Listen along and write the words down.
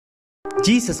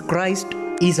Jesus Christ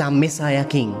is our Messiah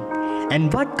King.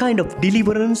 And what kind of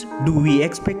deliverance do we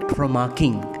expect from our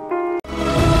King?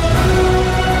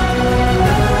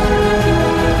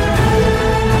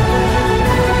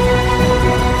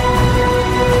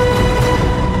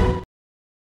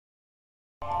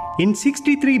 In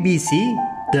 63 BC,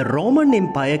 the Roman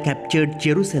Empire captured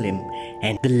Jerusalem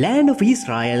and the land of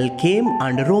Israel came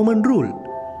under Roman rule.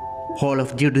 All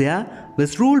of Judea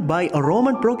was ruled by a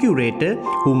Roman procurator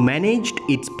who managed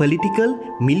its political,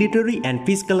 military and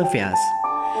fiscal affairs.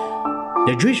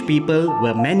 The Jewish people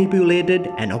were manipulated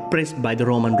and oppressed by the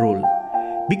Roman rule.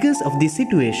 Because of this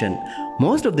situation,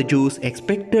 most of the Jews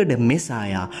expected a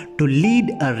Messiah to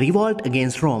lead a revolt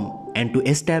against Rome and to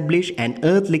establish an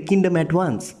earthly kingdom at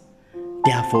once.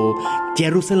 Therefore,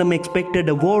 Jerusalem expected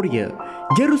a warrior.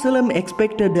 Jerusalem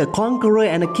expected a conqueror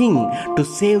and a king to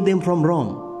save them from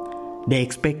Rome. They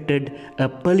expected a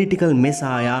political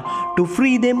Messiah to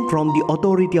free them from the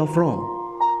authority of Rome.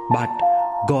 But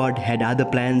God had other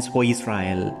plans for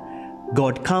Israel.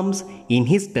 God comes in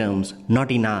His terms, not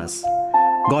in ours.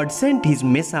 God sent His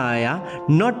Messiah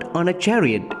not on a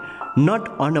chariot, not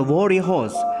on a warrior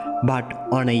horse, but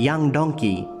on a young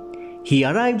donkey. He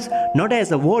arrives not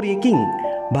as a warrior king,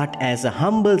 but as a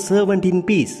humble servant in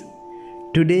peace.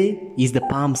 Today is the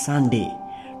Palm Sunday.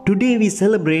 Today we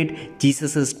celebrate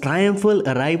Jesus' triumphal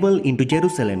arrival into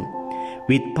Jerusalem.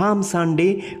 With Palm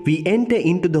Sunday, we enter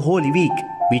into the Holy Week,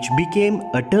 which became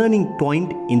a turning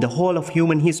point in the whole of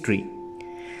human history.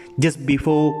 Just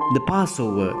before the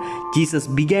Passover, Jesus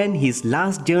began His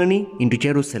last journey into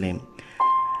Jerusalem.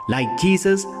 Like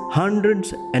Jesus,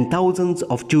 hundreds and thousands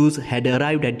of Jews had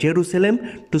arrived at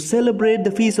Jerusalem to celebrate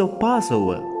the feast of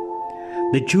Passover.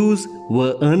 The Jews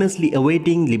were earnestly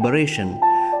awaiting liberation.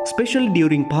 Especially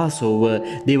during Passover,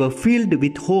 they were filled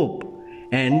with hope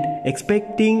and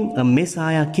expecting a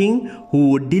Messiah King who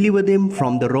would deliver them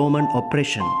from the Roman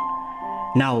oppression.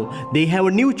 Now they have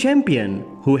a new champion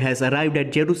who has arrived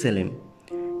at Jerusalem.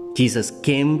 Jesus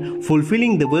came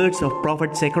fulfilling the words of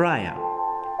prophet Zechariah.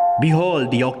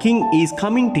 Behold, your king is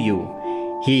coming to you.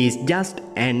 He is just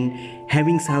and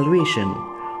having salvation,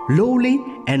 lowly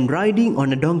and riding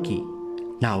on a donkey.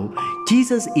 Now,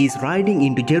 Jesus is riding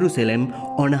into Jerusalem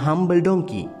on a humble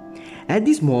donkey. At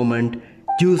this moment,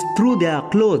 Jews threw their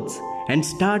clothes and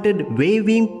started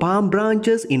waving palm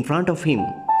branches in front of Him.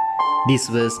 This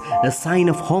was a sign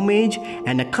of homage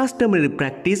and a customary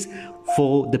practice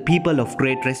for the people of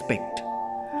great respect.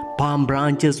 Palm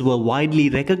branches were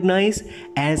widely recognized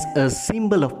as a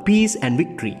symbol of peace and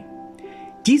victory.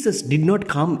 Jesus did not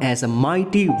come as a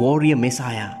mighty warrior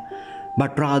Messiah,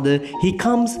 but rather He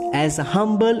comes as a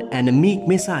humble and a meek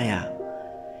Messiah.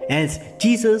 As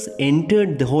Jesus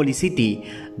entered the holy city,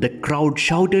 the crowd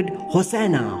shouted,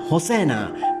 "Hosanna,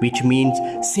 Hosanna," which means,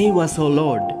 "Save us, O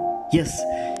Lord." Yes,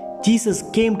 Jesus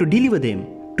came to deliver them,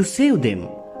 to save them,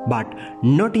 but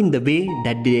not in the way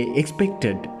that they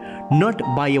expected, not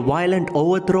by a violent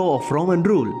overthrow of Roman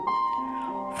rule.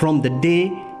 From the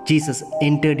day Jesus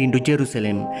entered into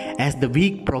Jerusalem, as the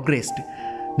week progressed,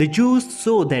 the Jews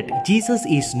saw that Jesus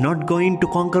is not going to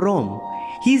conquer Rome.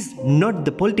 He is not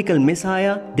the political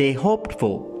Messiah they hoped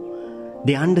for.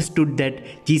 They understood that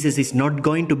Jesus is not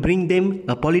going to bring them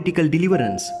a political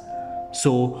deliverance.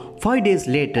 So, 5 days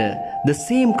later, the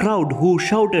same crowd who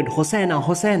shouted, "Hosanna,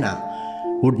 Hosanna,"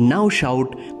 would now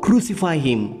shout, "Crucify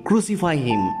Him, crucify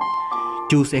Him."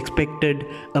 Jews expected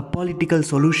a political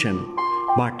solution,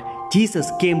 but Jesus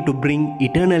came to bring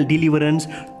eternal deliverance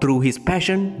through His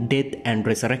passion, death and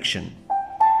resurrection.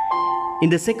 In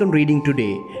the second reading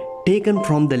today, taken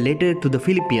from the letter to the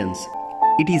Philippians,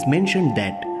 it is mentioned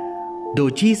that though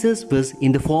Jesus was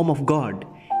in the form of God,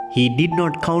 He did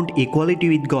not count equality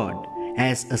with God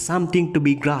as a something to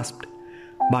be grasped,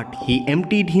 but He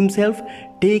emptied Himself,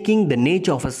 taking the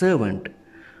nature of a servant.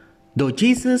 Though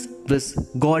Jesus was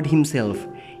God Himself,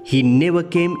 He never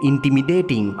came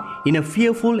intimidating in a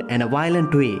fearful and a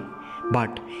violent way,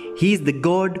 but He is the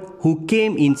God who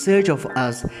came in search of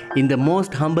us in the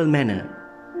most humble manner.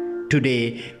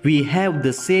 Today, we have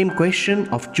the same question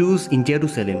of Jews in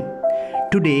Jerusalem.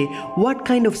 Today, what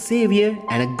kind of Savior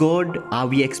and a God are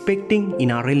we expecting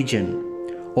in our religion?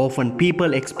 Often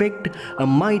people expect a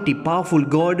mighty, powerful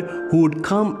God who would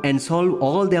come and solve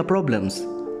all their problems.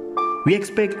 We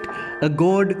expect a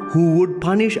God who would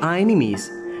punish our enemies.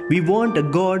 We want a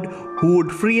God who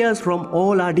would free us from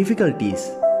all our difficulties.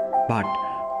 But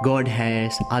God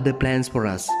has other plans for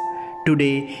us.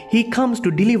 Today, He comes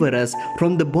to deliver us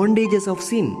from the bondages of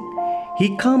sin. He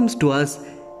comes to us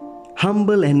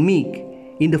humble and meek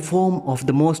in the form of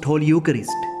the Most Holy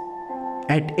Eucharist.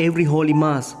 At every Holy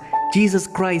Mass, Jesus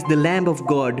Christ, the Lamb of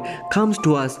God, comes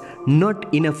to us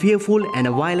not in a fearful and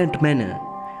a violent manner,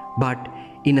 but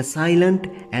in a silent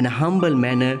and a humble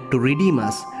manner to redeem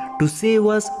us, to save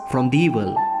us from the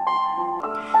evil.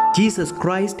 Jesus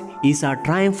Christ is our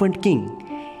triumphant King.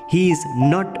 He is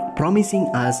not promising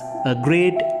us a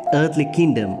great earthly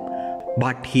kingdom,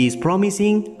 but He is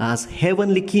promising us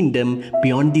heavenly kingdom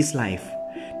beyond this life.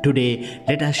 Today,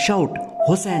 let us shout,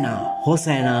 Hosanna,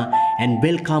 Hosanna, and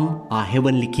welcome our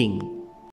heavenly King.